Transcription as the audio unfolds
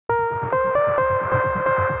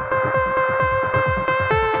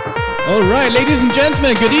Alright, ladies and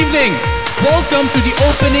gentlemen, good evening. Welcome to the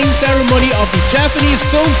opening ceremony of the Japanese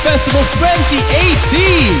Film Festival 2018.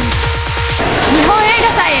 日本映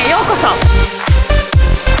画祭へようこそ。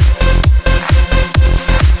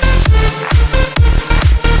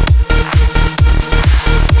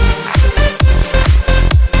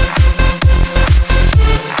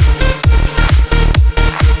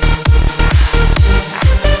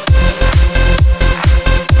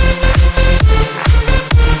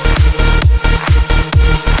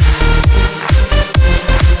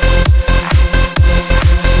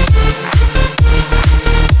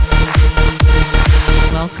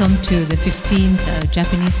Welcome to the 15th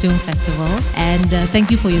Japanese Film Festival, and thank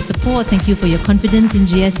you for your support, thank you for your confidence in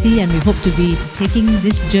GSC, and we hope to be taking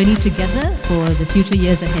this journey together for the future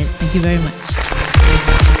years ahead. Thank you very much.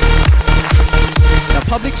 Now,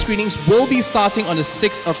 public screenings will be starting on the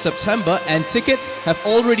 6th of September, and tickets have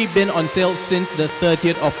already been on sale since the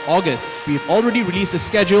 30th of August. We've already released the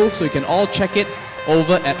schedule, so you can all check it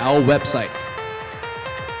over at our website.